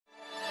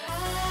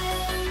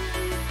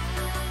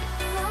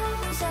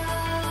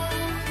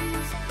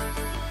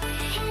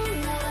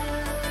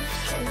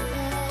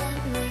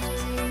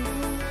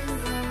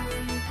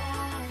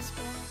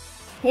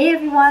Hey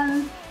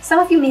everyone! Some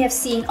of you may have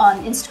seen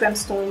on Instagram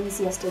stories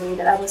yesterday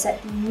that I was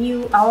at the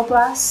new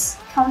Hourglass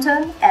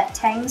counter at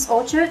Tangs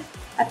Orchard.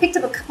 I picked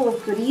up a couple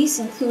of goodies,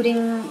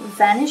 including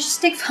Vanish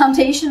stick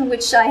foundation,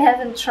 which I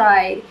haven't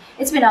tried.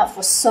 It's been out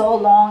for so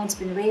long, it's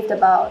been raved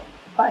about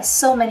by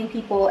so many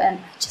people, and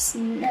I just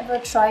never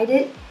tried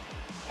it.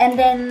 And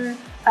then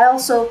I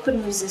also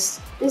couldn't resist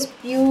this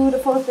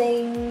beautiful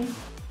thing.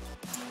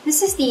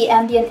 This is the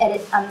Ambient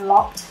Edit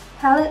Unlocked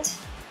palette.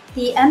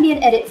 The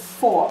Ambient Edit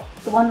 4,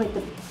 the one with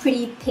the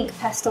pretty pink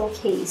pastel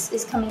case,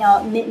 is coming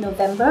out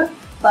mid-November,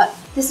 but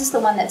this is the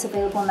one that's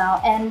available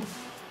now, and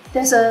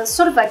there's a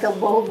sort of like a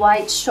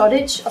worldwide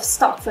shortage of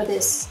stock for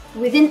this.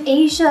 Within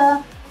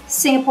Asia,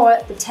 Singapore,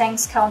 the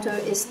Tangs counter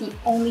is the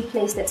only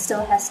place that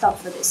still has stock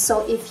for this.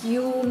 So if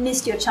you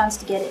missed your chance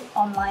to get it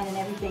online and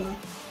everything,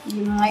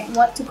 you might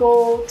want to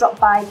go drop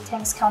by the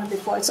Tangs counter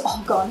before it's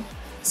all gone.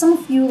 Some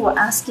of you were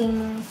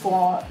asking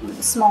for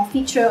a small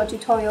feature or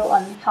tutorial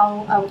on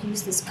how I would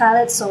use this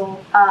palette, so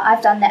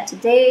I've done that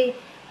today,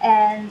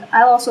 and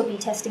I'll also be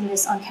testing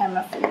this on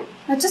camera for you.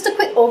 Now just a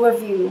quick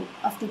overview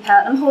of the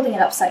palette. I'm holding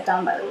it upside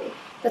down, by the way.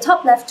 The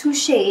top left two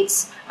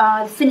shades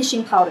are the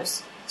finishing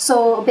powders.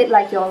 So a bit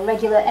like your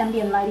regular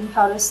ambient lighting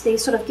powders, they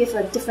sort of give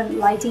a different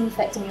lighting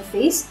effect on your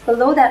face.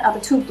 Below that are the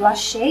two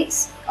blush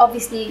shades.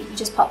 Obviously, you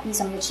just pop these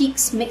on your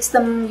cheeks, mix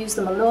them, use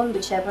them alone,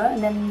 whichever.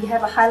 And then you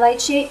have a highlight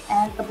shade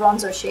and a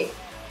bronzer shade.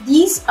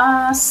 These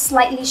are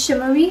slightly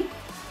shimmery,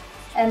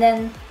 and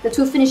then the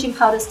two finishing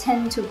powders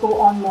tend to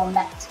go on more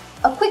matte.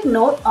 A quick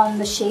note on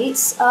the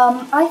shades.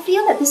 I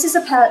feel that this is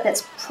a palette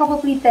that's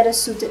probably better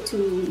suited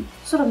to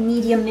sort of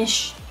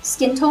medium-ish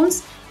skin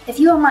tones. If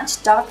you are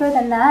much darker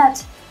than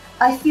that,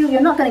 I feel you're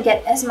not going to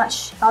get as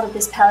much out of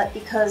this palette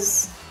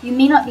because you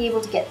may not be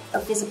able to get a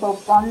visible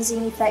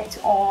bronzing effect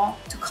or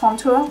to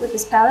contour with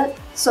this palette.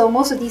 So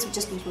most of these would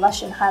just be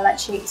blush and highlight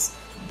shades.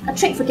 A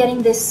trick for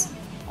getting this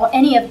or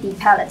any of the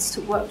palettes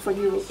to work for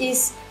you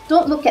is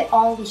don't look at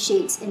all the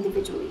shades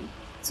individually.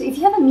 So if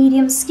you have a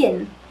medium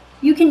skin,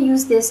 you can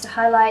use this to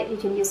highlight, you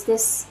can use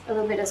this a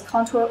little bit as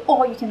contour,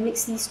 or you can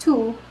mix these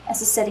two as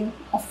a setting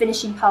or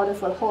finishing powder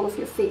for the whole of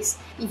your face.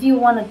 If you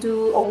want to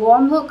do a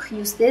warm look,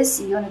 use this.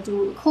 If you want to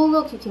do a cool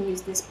look, you can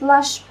use this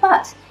blush.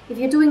 But if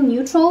you're doing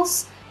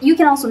neutrals, you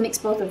can also mix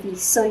both of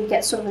these, so you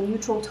get sort of a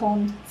neutral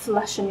toned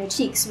flush on your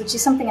cheeks, which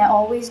is something I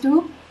always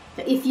do.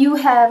 If you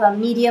have a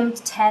medium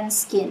to tan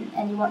skin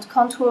and you want to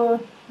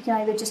contour, you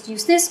can either just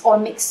use this or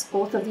mix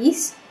both of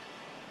these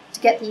to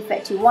get the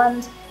effect you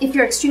want. If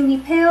you're extremely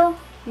pale,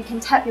 you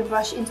can tap your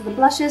brush into the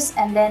blushes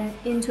and then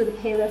into the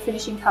paler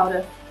finishing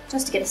powder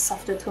just to get a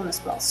softer tone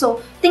as well. So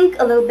think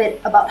a little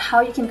bit about how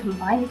you can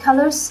combine the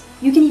colors.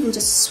 You can even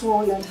just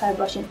swirl your entire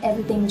brush in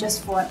everything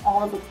just for an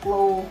all-over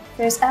glow.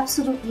 There's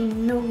absolutely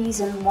no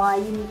reason why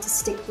you need to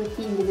stick with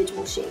the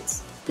individual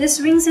shades. This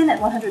rings in at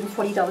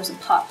 $140 a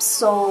pop,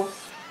 so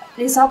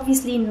it's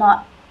obviously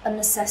not a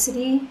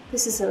necessity.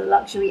 This is a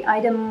luxury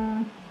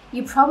item.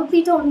 You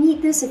probably don't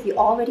need this if you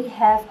already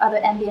have other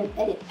ambient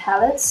edit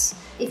palettes.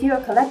 If you're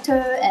a collector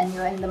and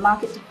you're in the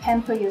market to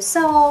pamper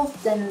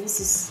yourself, then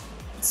it's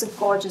a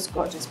gorgeous,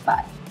 gorgeous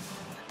buy.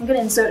 I'm going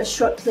to insert a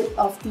short clip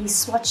of these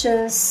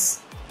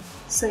swatches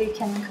so you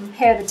can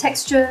compare the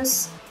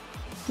textures.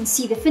 You can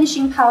see the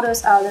finishing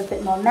powders are a little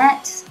bit more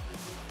matte,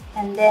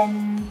 and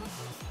then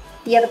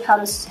the other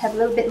powders have a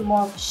little bit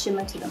more of a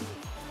shimmer to them.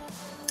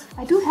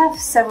 I do have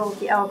several of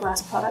the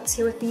Hourglass products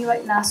here with me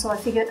right now, so I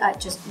figured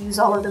I'd just use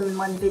all of them in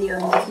one video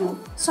and give you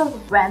sort of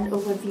a brand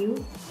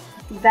overview.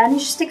 The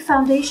Vanish Stick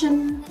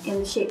Foundation in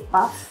the shade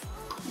Buff.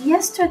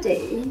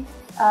 Yesterday,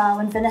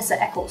 when Vanessa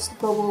Eccles, the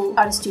global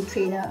artistry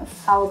trainer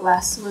of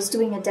Hourglass, was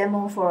doing a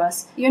demo for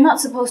us, you're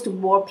not supposed to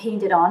war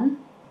paint it on.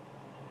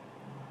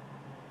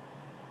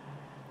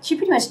 She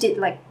pretty much did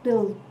like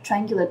little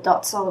triangular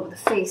dots all over the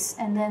face,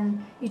 and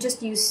then you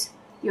just use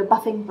your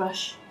buffing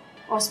brush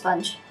or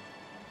sponge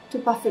to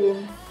buff it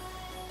in.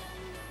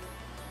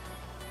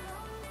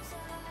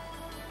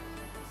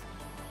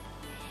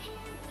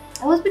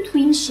 I was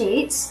between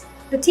shades.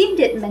 The team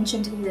did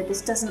mention to me that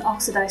this doesn't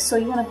oxidize, so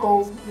you want to go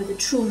with a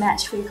true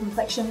match for your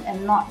complexion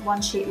and not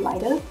one shade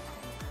lighter.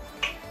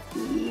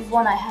 The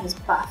one I have is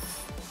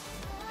Buff.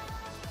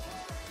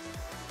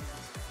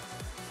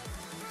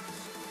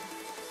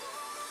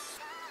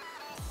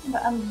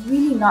 But I'm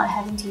really not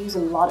having to use a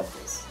lot of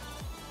this.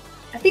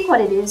 I think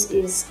what it is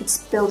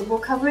it's buildable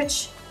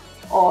coverage,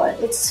 or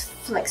it's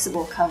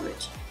flexible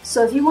coverage.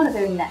 So if you want a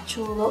very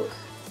natural look,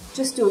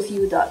 just do a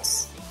few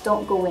dots.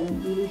 Don't go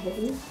in really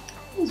heavy.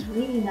 What's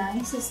really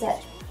nice is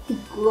that the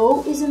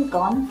glow isn't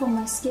gone from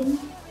my skin,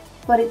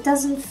 but it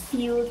doesn't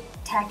feel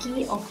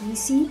tacky or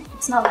greasy.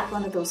 It's not like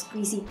one of those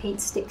greasy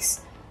paint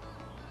sticks.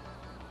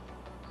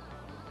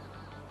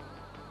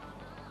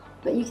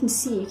 But you can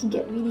see, you can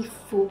get really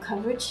full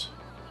coverage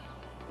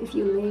if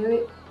you layer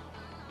it.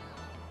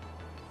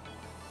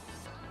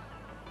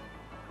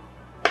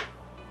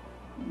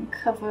 And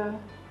cover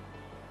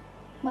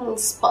my little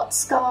spot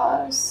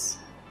scars.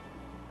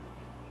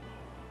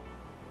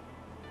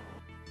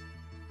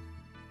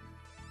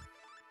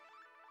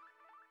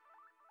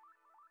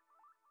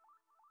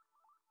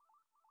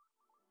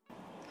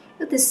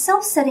 But this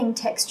self-setting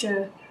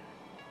texture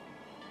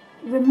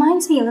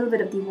reminds me a little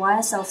bit of the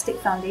YSL Stick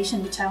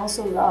Foundation, which I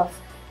also love.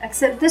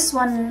 Except this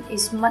one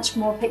is much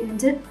more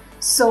pigmented,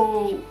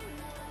 so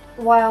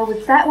while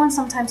with that one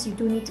sometimes you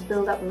do need to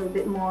build up a little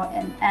bit more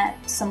and add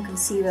some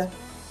concealer,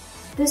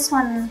 this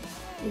one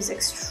is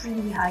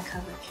extremely high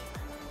coverage.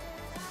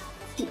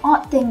 The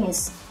odd thing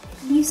is,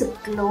 it leaves a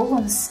glow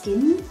on the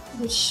skin,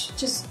 which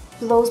just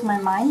blows my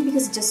mind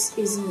because it just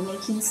isn't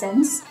making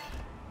sense.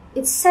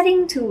 It's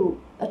setting to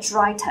a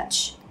dry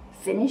touch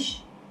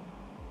finish,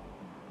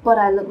 but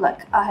I look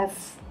like I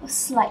have a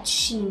slight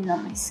sheen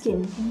on my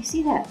skin. Can you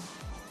see that?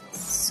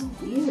 It's so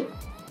weird.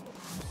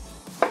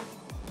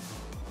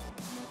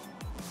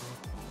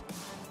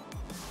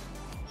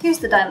 Here's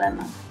the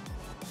dilemma.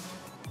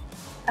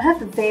 I have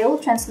the Veil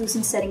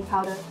translucent setting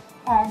powder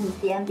and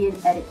the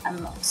Ambient Edit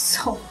unlocked.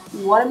 So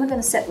what am I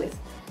going to set with?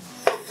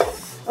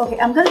 Okay,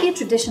 I'm going to be a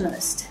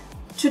traditionalist.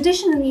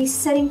 Traditionally,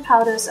 setting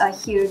powders are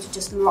here to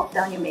just lock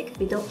down your makeup.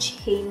 They don't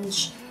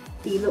change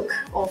the look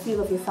or feel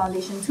of your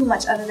foundation too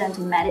much other than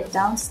to matte it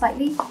down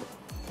slightly.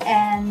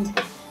 And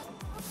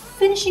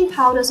finishing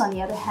powders, on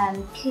the other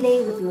hand,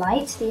 play with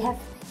light. They have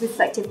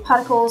reflective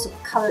particles or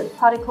colored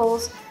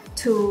particles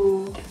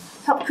to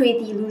help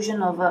create the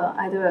illusion of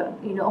either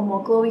a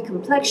more glowy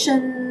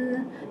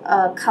complexion,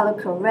 color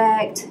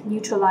correct,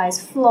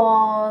 neutralize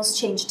flaws,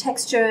 change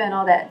texture and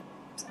all that.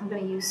 So I'm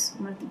going to use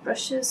one of the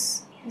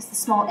brushes. Here's the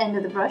small end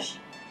of the brush.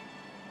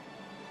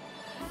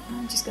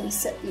 I'm just going to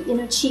set the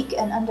inner cheek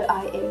and under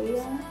eye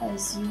area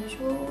as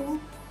usual.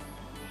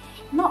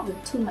 Not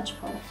with too much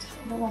product.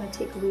 I don't want to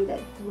take away that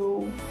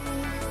glow.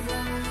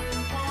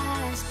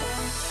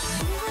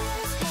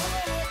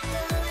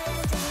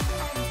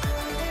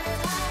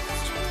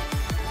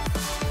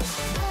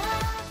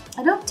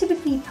 I don't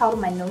typically powder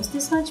my nose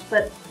this much,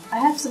 but I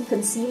have some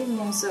concealing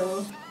there,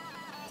 so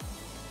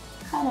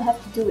I kind of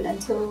have to do it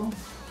until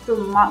the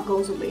mark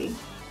goes away.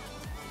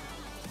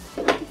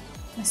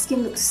 My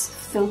skin looks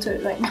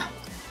filtered right now.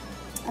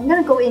 I'm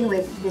gonna go in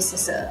with this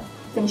as a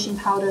finishing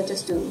powder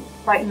just to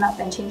brighten up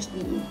and change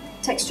the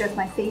texture of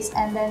my face,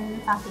 and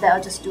then after that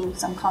I'll just do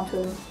some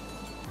contouring.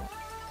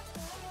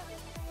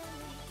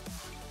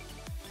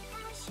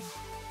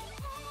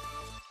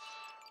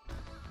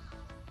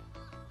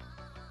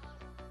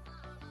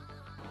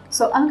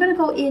 So I'm gonna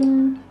go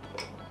in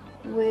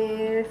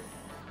with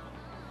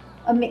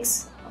a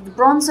mix of the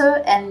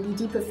bronzer and the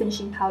deeper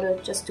finishing powder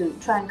just to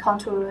try and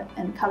contour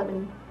and color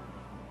in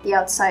the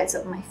outsides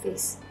of my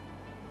face.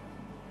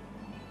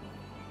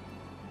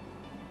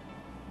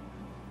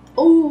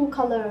 Oh,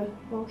 color!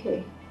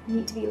 Okay,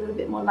 need to be a little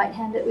bit more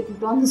light-handed with the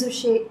bronzer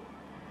shade.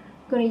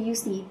 I'm going to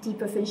use the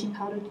deeper finishing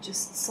powder to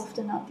just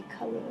soften out the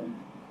color.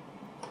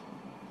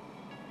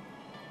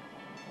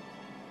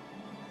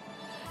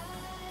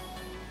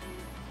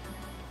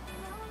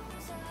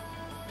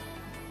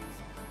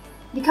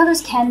 The colors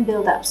can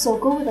build up, so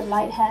go with a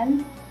light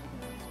hand.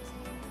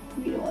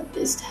 We don't want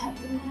this to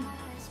happen.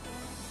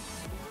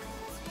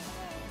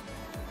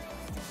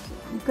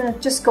 I'm gonna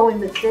just go in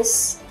with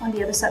this on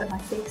the other side of my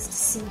face to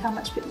see how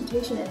much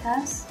pigmentation it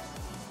has.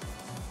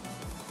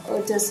 Oh,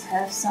 it does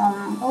have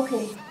some.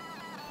 Okay.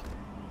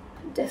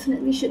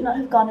 Definitely should not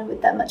have gone in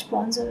with that much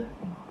bronzer.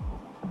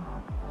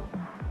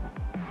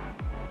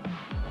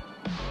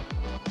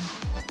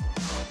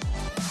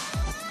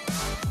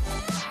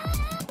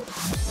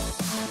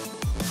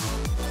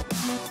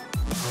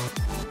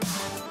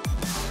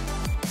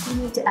 We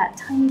need to add a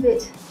tiny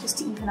bit just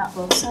to even out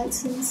both sides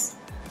since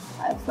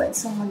I've put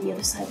some on the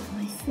other side of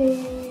my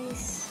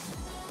face.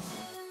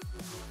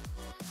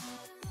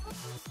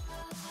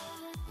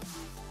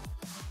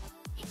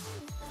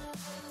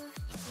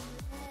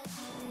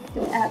 I'm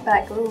going to add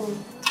back a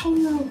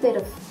tiny little bit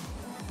of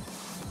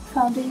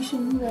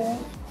foundation where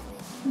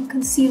the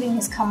concealing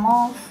has come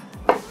off.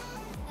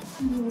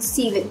 And you will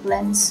see if it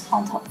blends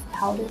on top of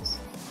powders.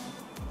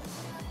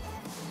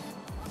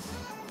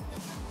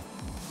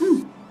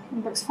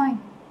 It works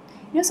fine.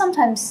 You know,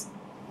 sometimes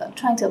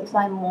trying to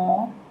apply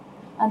more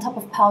on top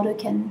of powder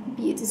can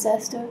be a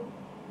disaster.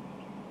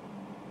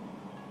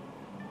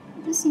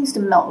 This seems to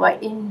melt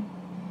right in.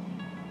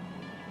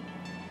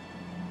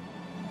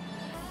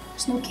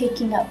 There's no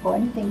caking up or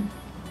anything.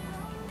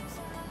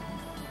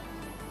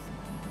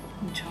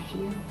 Let me try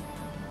here.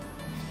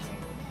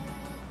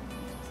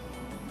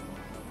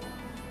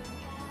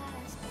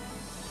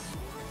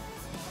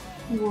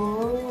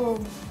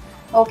 Whoa.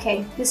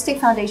 Okay, this stick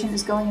foundation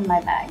is going in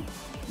my bag.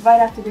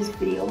 Right after this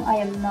video, I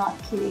am not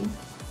kidding.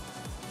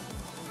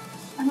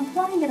 I'm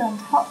applying it on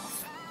top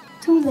of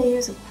 2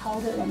 layers of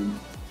powder and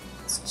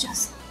it's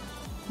just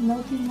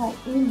melting right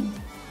in.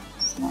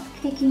 It's not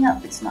caking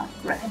up, it's not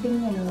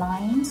grabbing in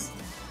lines.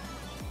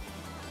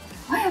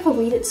 Why have I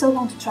waited so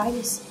long to try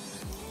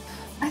this?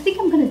 I think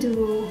I'm gonna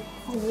do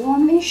a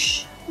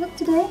warmish look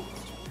today.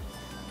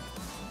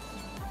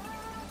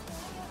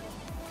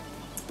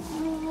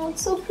 Oh,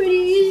 it's so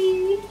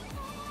pretty!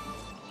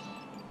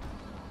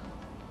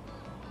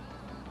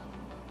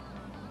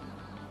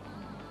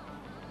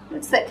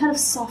 It's that kind of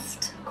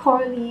soft,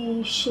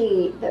 corally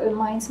shade that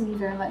reminds me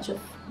very much of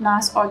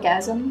NARS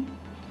Orgasm.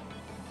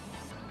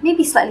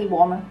 Maybe slightly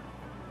warmer.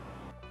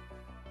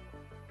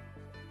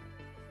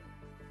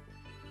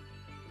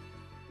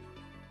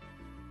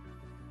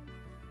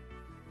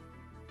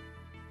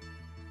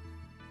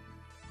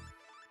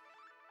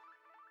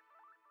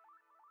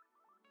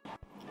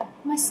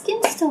 My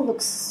skin still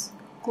looks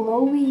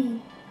glowy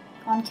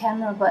on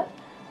camera, but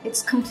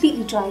it's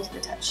completely dry to the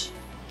touch.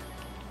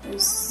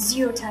 There's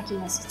zero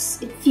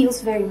tackiness, it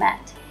feels very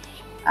matte.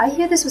 I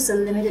hear this was a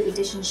limited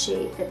edition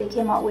shade that they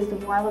came out with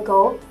a while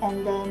ago,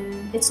 and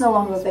then it's no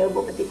longer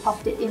available, but they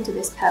popped it into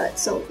this palette.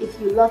 So if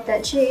you love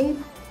that shade,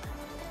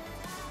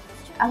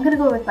 I'm gonna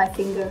go with my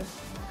finger,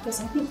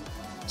 because I think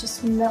it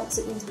just melts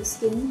it into the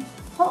skin.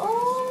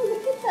 Oh,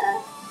 look at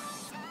that!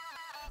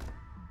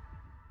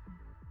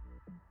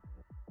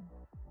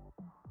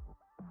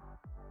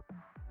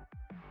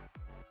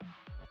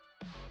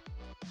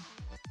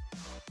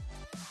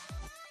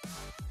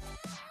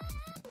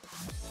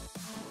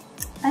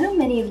 I know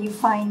many of you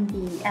find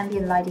the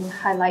ambient lighting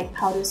highlight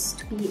powders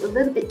to be a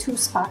little bit too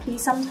sparkly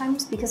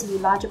sometimes because of the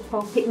larger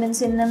pearl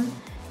pigments in them.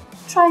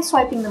 Try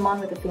swiping them on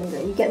with a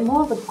finger. You get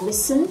more of a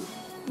glisten.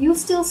 You'll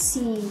still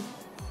see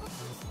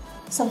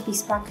some of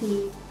these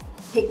sparkly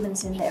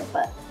pigments in there,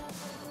 but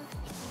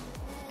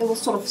it will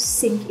sort of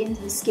sink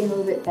into the skin a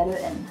little bit better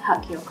and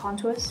hug your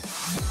contours.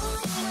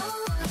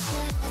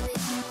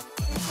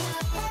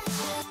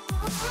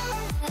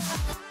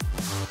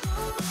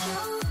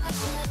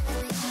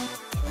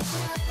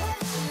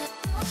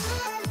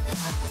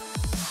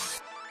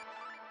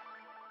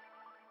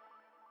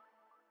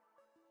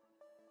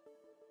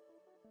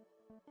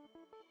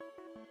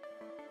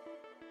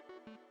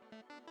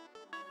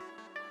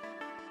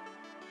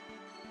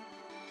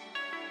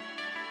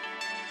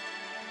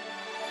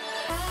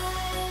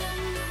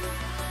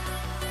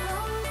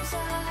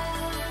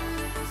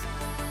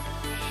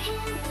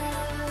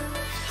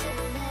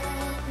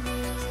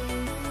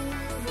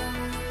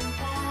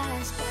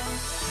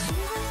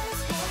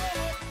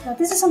 Now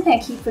this is something I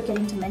keep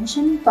forgetting to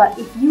mention, but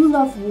if you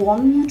love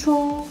warm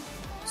neutral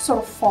sort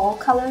of fall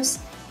colors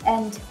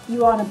and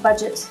you are on a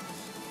budget,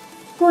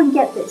 go and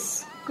get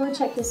this. Go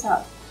check this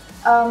out.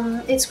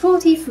 It's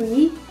cruelty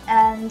free,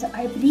 and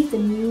I believe the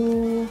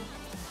new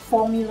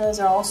formulas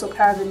are also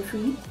paraben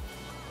free.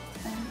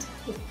 And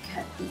look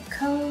at the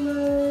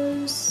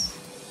colors.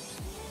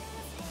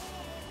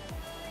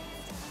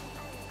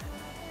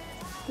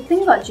 The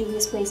thing about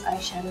Juvia's Place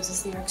eyeshadows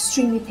is they're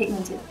extremely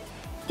pigmented.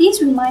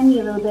 These remind me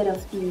a little bit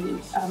of the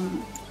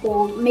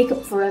old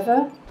Makeup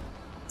Forever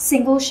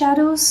single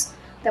shadows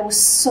that was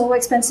so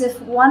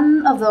expensive.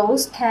 One of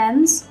those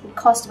pans would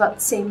cost about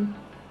the same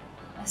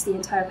as the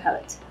entire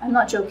palette. I'm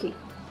not joking.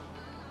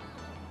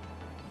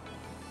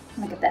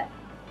 Look at that.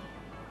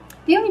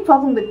 The only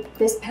problem with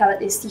this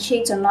palette is the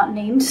shades are not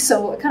named,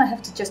 so I kind of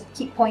have to just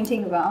keep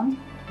pointing around.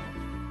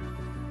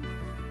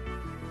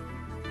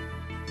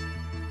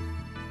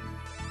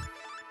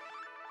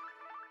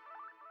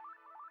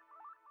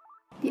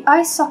 The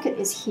eye socket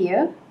is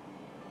here,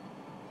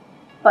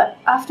 but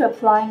after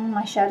applying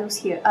my shadows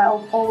here,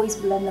 I'll always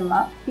blend them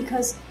up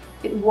because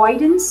it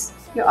widens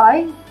your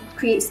eye,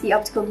 creates the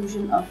optical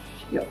illusion of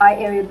your eye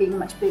area being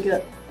much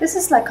bigger. This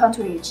is like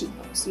contouring your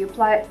cheekbones. You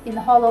apply it in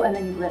the hollow and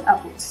then you blend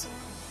upwards.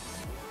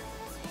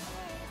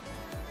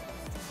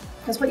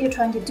 Because what you're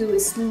trying to do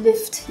is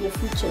lift your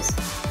features.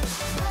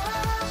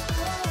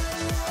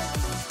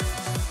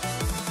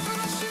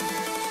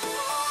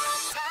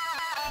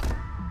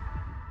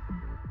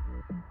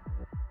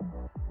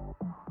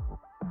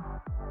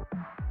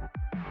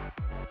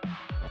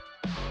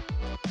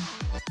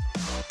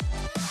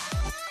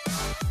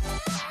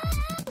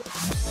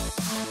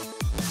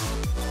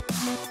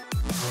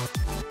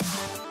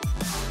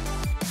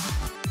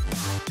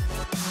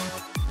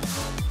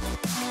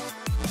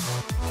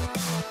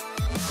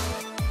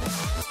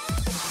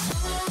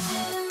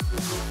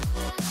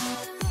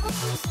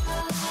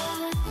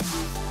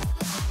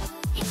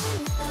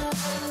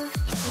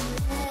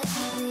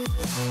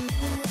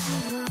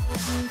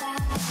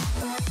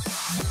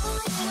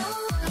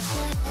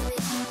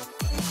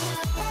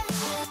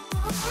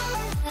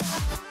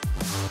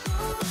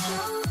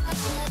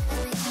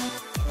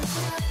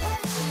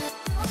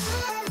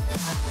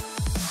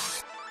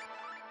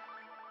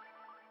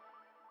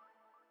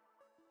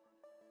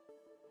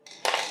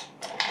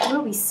 There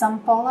will be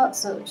some fallout,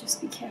 so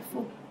just be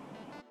careful.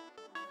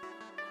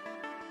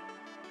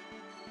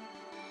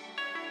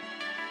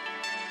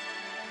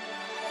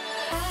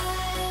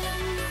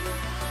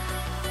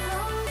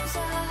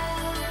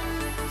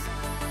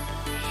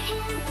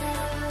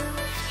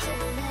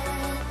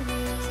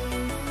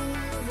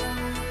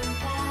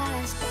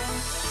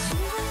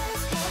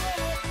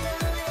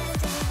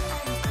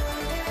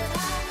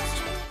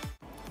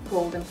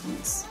 Golden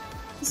Prince.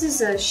 This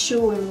is a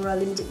Show and Raw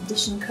limited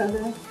edition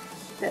color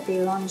that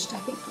they launched, I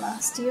think,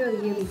 last year or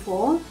the year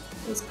before.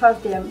 It's part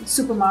of their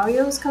Super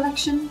Mario's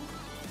collection.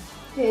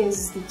 It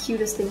is the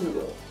cutest thing in the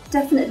world.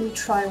 Definitely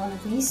try one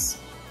of these,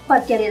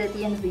 but get it at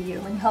the end of the year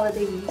when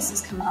holiday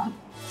releases come out.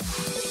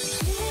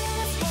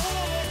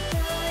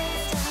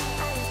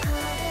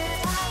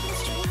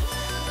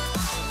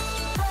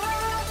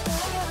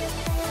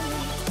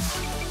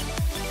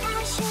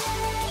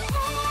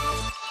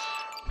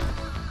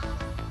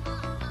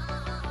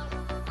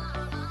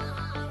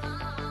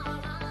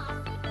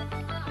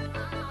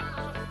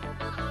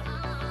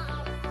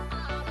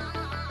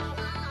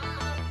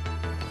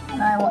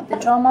 And I want the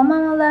Drama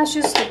Mama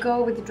lashes to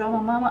go with the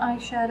Drama Mama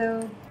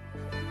eyeshadow.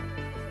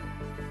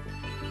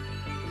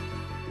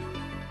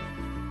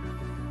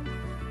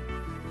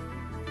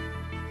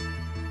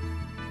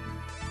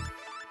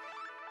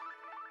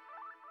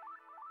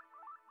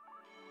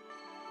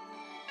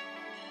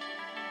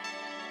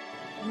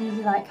 I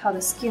really like how the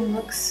skin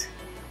looks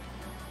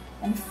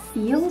and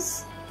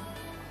feels.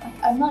 Like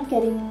I'm not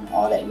getting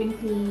all that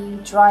wrinkly,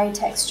 dry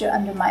texture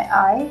under my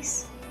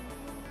eyes.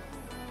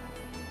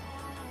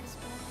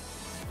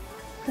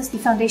 Because the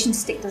foundation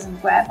stick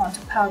doesn't grab onto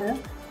powder.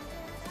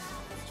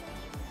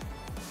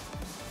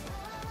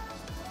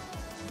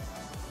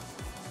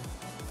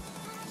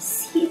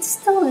 See, it's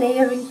still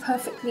layering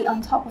perfectly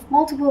on top of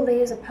multiple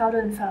layers of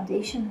powder and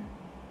foundation.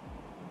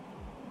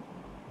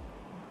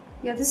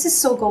 Yeah, this is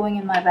so going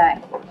in my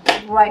bag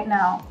right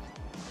now.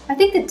 I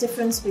think the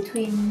difference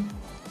between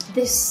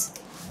this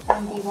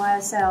and the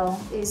YSL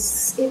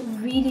is it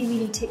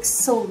really takes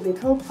so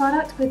little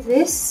product with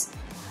this.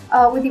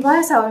 With the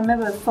YSL, I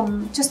remember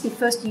from just the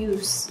first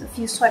use, a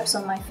few swipes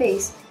on my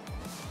face,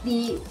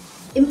 the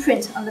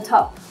imprint on the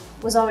top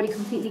was already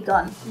completely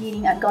gone,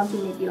 meaning I'd gone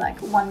through maybe like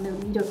 1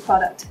 milliliter of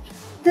product.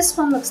 This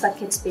one looks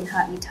like it's been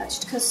hardly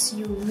touched because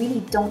you really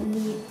don't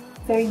need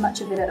very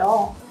much of it at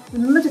all.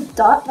 Remember to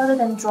dot rather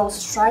than draw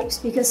stripes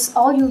because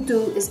all you'll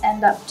do is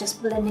end up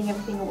just blending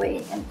everything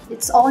away and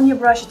it's all in your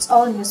brush, it's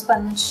all in your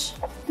sponge.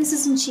 This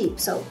isn't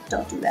cheap, so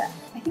don't do that.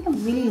 I think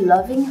I'm really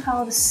loving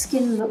how the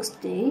skin looks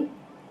today.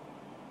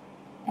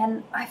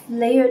 And I've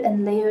layered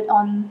and layered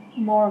on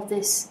more of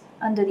this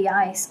under the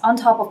eyes, on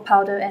top of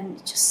powder, and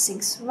it just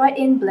sinks right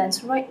in,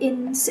 blends right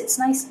in, sits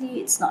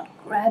nicely. It's not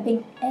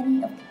grabbing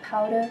any of the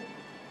powder.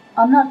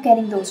 I'm not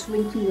getting those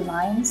wrinkly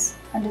lines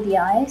under the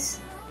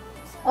eyes.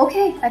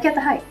 Okay, I get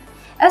the hype.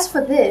 As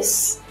for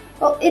this,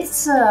 well,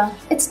 it's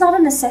not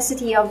a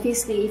necessity,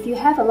 obviously. If you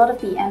have a lot of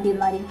the ambient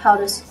lighting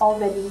powders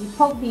already, you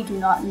probably do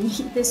not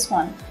need this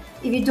one.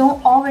 If you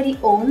don't already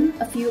own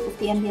a few of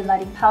the ambient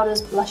lighting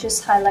powders,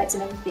 blushes, highlights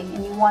and everything,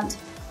 and you want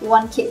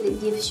one kit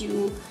that gives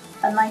you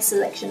a nice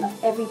selection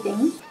of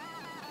everything,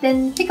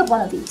 then pick up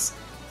one of these.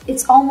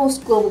 It's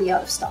almost globally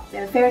out of stock.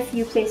 There are very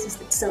few places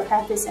that still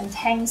have this, and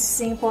Tangs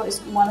Singapore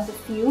is one of the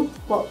few.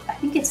 Well, I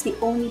think it's the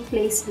only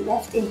place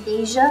left in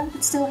Asia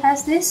that still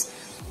has this.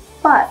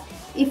 But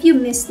if you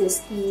miss this,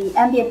 the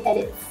Ambient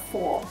Edit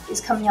 4 is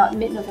coming out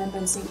mid-November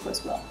in Singapore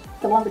as well.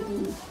 The one with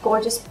the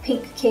gorgeous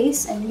pink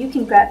case, and you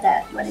can grab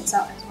that when it's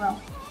out as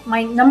well.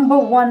 My number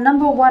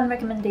one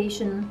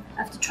recommendation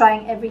after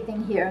trying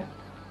everything here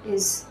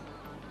is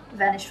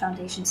Vanish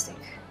foundation stick.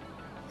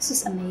 This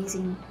is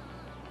amazing.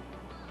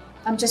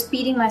 I'm just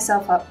beating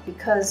myself up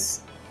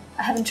because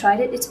I haven't tried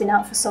it. It's been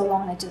out for so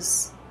long and I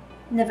just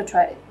never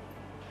tried it.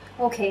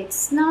 Okay,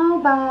 it's now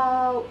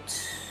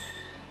about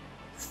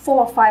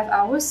 4 or 5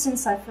 hours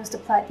since I first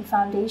applied the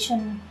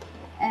foundation,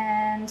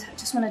 and I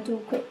just want to do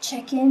a quick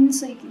check-in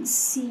so you can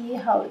see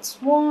how it's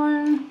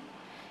worn.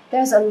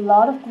 There's a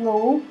lot of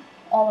glow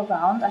all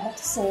around, I have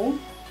to say.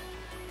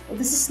 Well,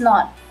 this is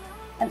not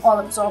an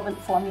all-absorbent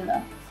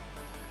formula,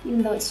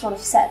 even though it sort of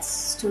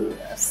sets to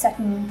a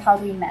satin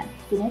powdery matte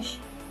finish.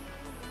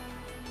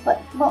 But,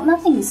 well,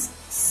 nothing is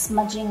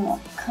smudging or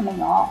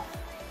coming off.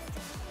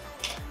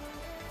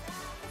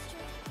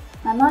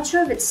 I'm not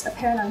sure if it's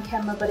apparent on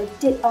camera, but it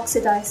did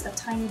oxidize a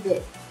tiny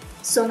bit.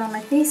 So now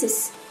my face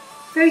is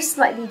very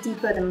slightly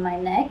deeper than my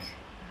neck.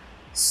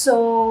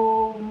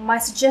 So my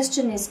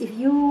suggestion is if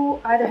you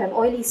either have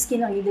oily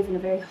skin or you live in a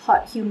very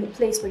hot, humid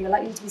place where you're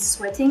likely to be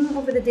sweating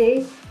over the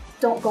day,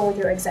 don't go with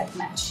your exact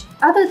match.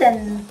 Other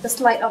than the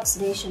slight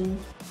oxidation,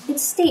 it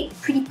stayed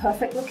pretty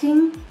perfect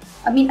looking.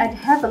 I mean, I'd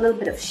have a little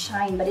bit of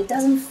shine, but it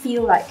doesn't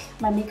feel like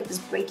my makeup is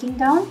breaking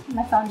down.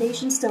 My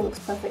foundation still looks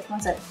perfect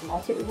once I've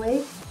blot it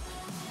away.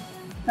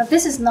 Now,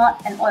 this is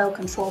not an oil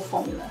control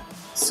formula,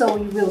 so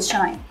you will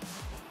shine.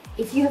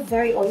 If you have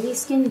very oily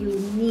skin, you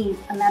need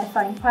a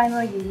mattifying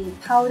primer, you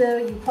need powder,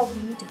 you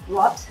probably need to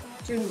blot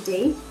during the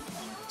day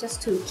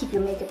just to keep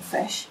your makeup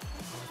fresh.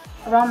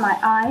 Around my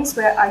eyes,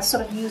 where I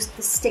sort of used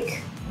the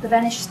stick, the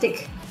Vanish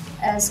stick,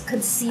 as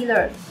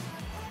concealer,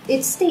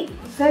 it stayed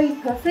very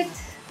perfect.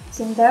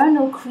 So there are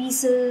no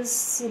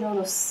creases, you know,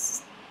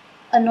 those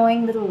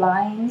annoying little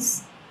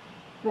lines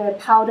where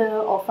powder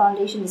or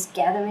foundation is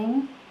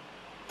gathering.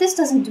 This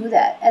doesn't do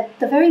that. At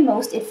the very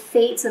most, it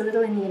fades a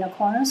little in the inner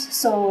corners,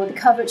 so the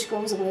coverage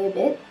goes away a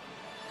bit.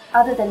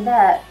 Other than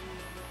that,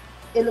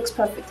 it looks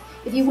perfect.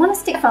 If you want a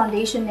stick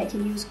foundation that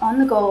you can use on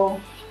the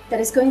go, that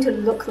is going to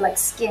look like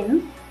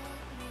skin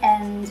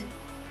and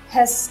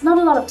has not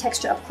a lot of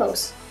texture up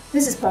close,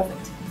 this is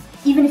perfect.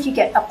 Even if you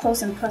get up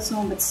close and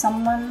personal with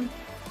someone,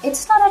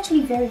 it's not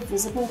actually very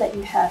visible that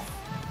you have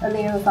a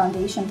layer of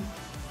foundation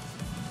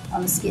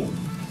on the skin.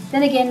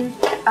 Then again,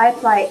 I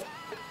applied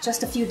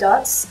just a few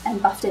dots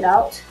and buffed it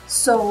out,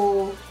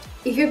 so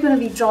if you're going to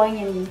be drawing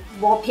in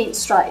war paint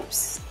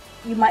stripes,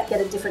 you might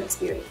get a different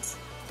experience.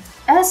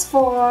 As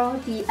for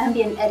the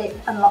Ambient Edit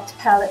Unlocked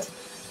palette,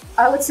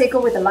 I would say go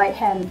with the light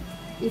hand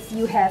if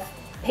you have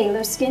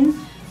paler skin.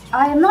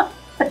 I am not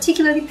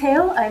particularly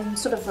pale, I'm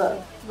sort of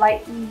a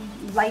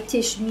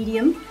lightish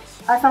medium.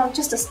 I found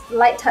just a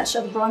light touch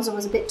of bronzer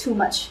was a bit too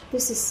much.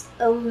 This is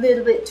a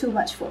little bit too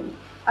much for me.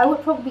 I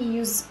would probably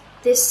use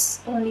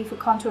this only for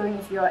contouring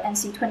if you're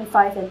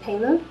NC25 and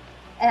paler.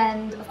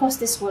 And of course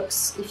this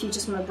works if you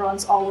just want to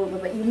bronze all over,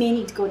 but you may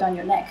need to go down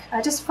your neck.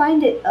 I just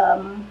find it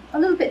a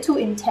little bit too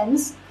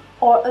intense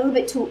or a little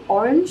bit too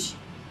orange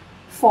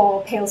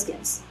for pale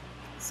skins.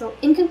 So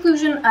in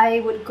conclusion, I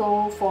would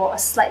go for a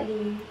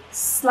slightly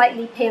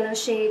paler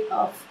shade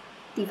of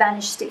the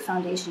Vanish Stick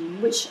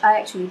Foundation, which I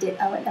actually did.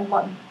 I went and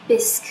bought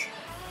Bisque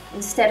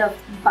instead of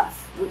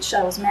Buff, which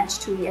I was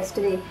matched to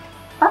yesterday.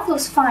 Buff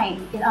looks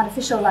fine in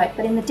artificial light,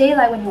 but in the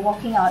daylight when you're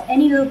walking out,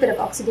 any little bit of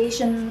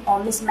oxidation or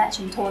mismatch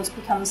in tones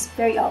becomes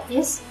very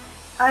obvious.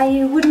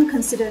 I wouldn't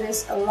consider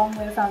this a long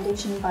wear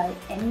foundation by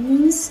any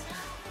means.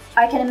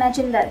 I can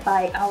imagine that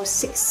by hour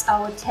 6,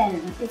 hour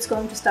 10, it's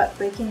going to start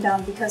breaking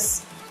down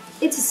because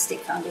it's a stick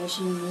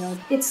foundation, you know.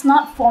 It's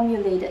not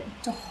formulated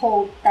to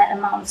hold that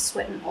amount of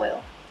sweat and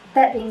oil.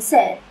 That being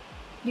said,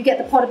 you get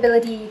the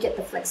portability, you get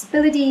the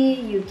flexibility,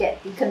 you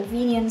get the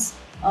convenience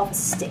of a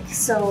stick.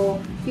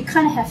 So you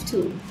kind of have to,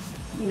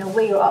 you know,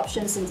 weigh your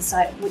options and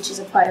decide which is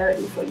a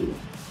priority for you.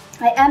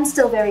 I am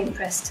still very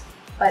impressed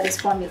by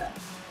this formula.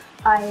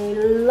 I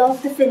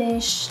love the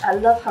finish, I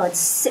love how it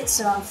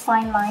sits around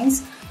fine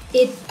lines.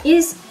 It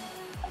is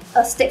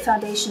a stick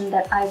foundation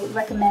that I would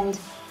recommend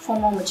for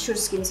more mature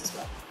skins as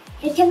well.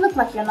 It can look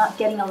like you're not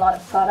getting a lot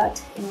of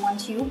product in one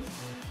tube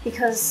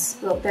because,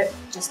 well, there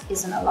just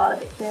isn't a lot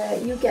of it.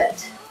 There you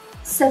get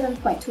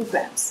 7.2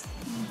 grams,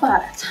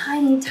 but a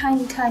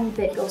tiny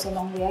bit goes a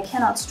long way. I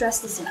cannot stress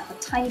this enough.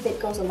 A tiny bit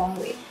goes a long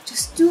way.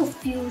 Just do a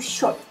few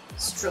short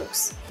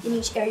strokes in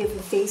each area of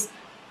your face,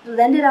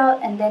 blend it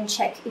out, and then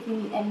check if you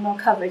need any more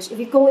coverage. If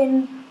you go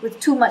in with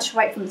too much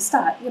right from the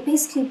start, you're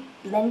basically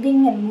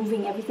blending and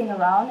moving everything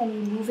around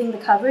and removing the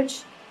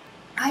coverage.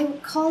 I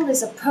would call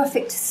this a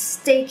perfect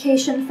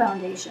staycation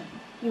foundation.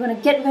 You want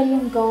to get ready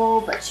and go,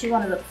 but you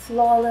want to look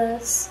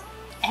flawless,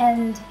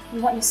 and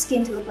you want your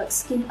skin to look like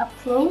skin up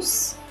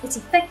close. It's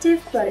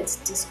effective, but it's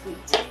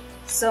discreet.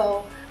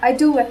 So I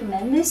do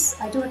recommend this.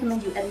 I do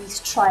recommend you at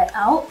least try it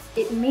out.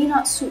 It may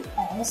not suit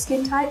all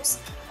skin types.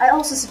 I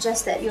also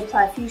suggest that you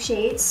apply a few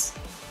shades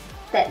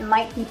that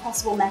might be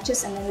possible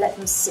matches and then let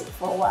them sit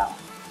for a while.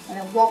 And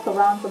then walk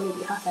around for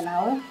maybe half an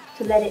hour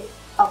to let it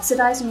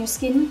oxidize on your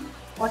skin,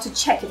 or to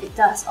check if it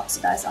does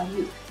oxidize on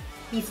you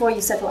before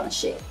you settle on a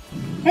shade.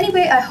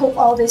 Anyway, I hope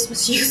all this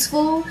was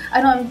useful.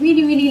 I know I'm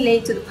really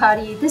late to the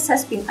party. This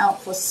has been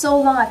out for so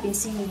long. I've been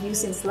seeing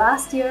reviews since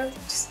last year.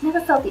 Just never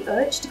felt the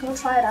urge to go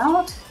try it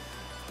out.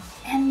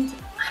 And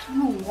I don't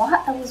know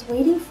what I was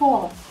waiting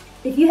for.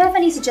 If you have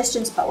any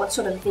suggestions about what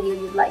sort of video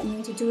you'd like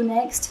me to do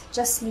next,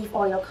 just leave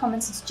all your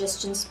comments and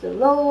suggestions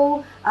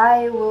below.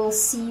 I will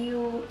see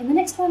you in the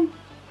next one.